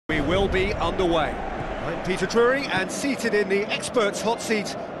will be underway. I'm Peter Drury, and seated in the experts' hot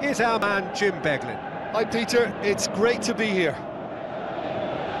seat is our man Jim Beglin. Hi Peter, it's great to be here.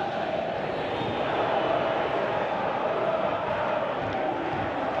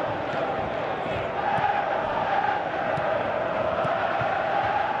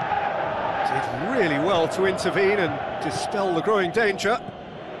 Did really well to intervene and dispel the growing danger.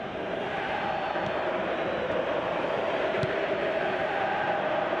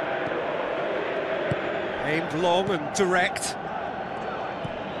 Aimed long and direct.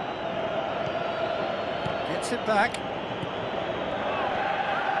 Gets it back.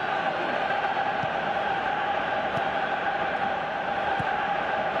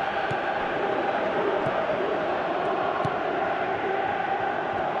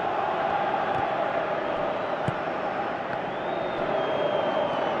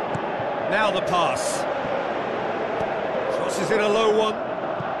 Now the pass. Crosses in a low one.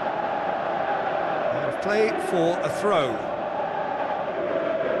 Play for a throw.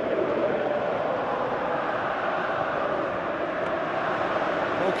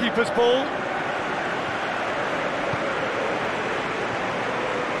 Goalkeeper's ball.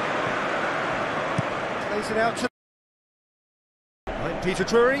 Plays it out to... I'm Peter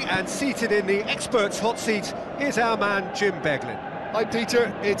Drury, and seated in the experts' hot seat is our man Jim Beglin. Hi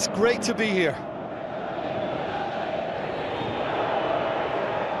Peter, it's great to be here.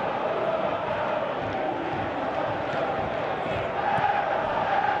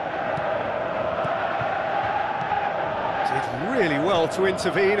 Did really well to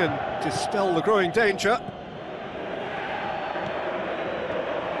intervene and dispel the growing danger.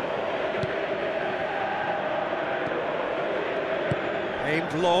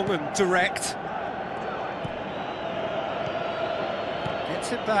 Aimed long and direct.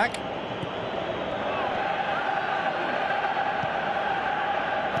 Gets it back.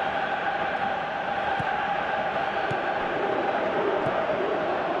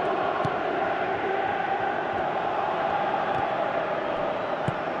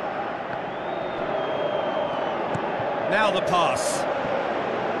 Now the pass.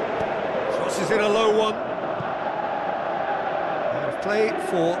 Crosses in a low one. Play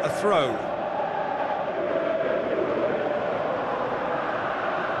for a throw.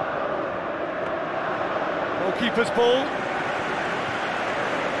 Goalkeeper's ball.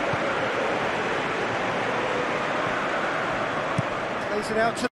 Plays it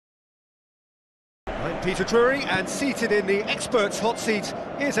out to... I'm Peter Drury, and seated in the experts' hot seat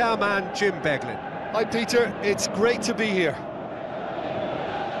is our man Jim Beglin. Hi Peter, it's great to be here.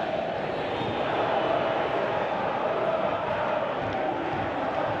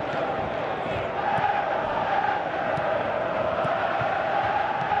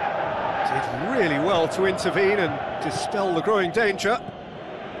 Did really well to intervene and dispel the growing danger.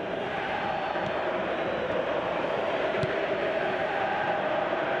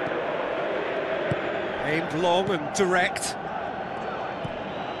 Aimed long and direct.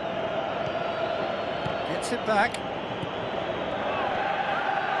 Gets it back. Now the pass. Crosses in a low one. Play for a throw. Goalkeeper's ball. Plays it out to... I'm Peter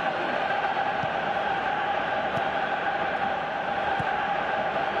Drury, and seated in the experts' hot seat is our man Jim Beglin. Hi Peter,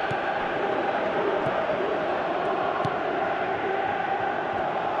 it's great to be here.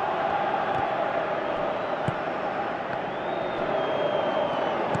 Aimed long and direct. Gets it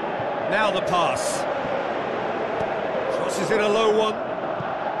back. Now the pass. Crosses in a low one.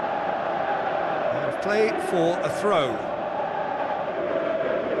 Play for a throw.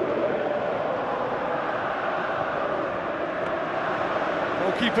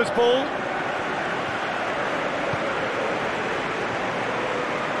 Goalkeeper's ball.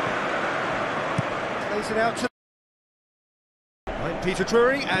 Plays it out to... I'm Peter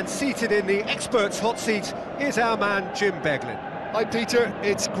Drury, and seated in the experts' hot seat is our man Jim Beglin. Hi Peter,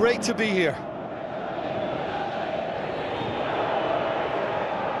 it's great to be here.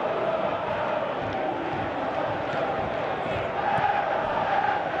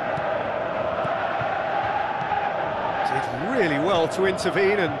 Did really well to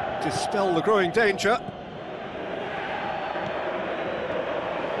intervene and dispel the growing danger.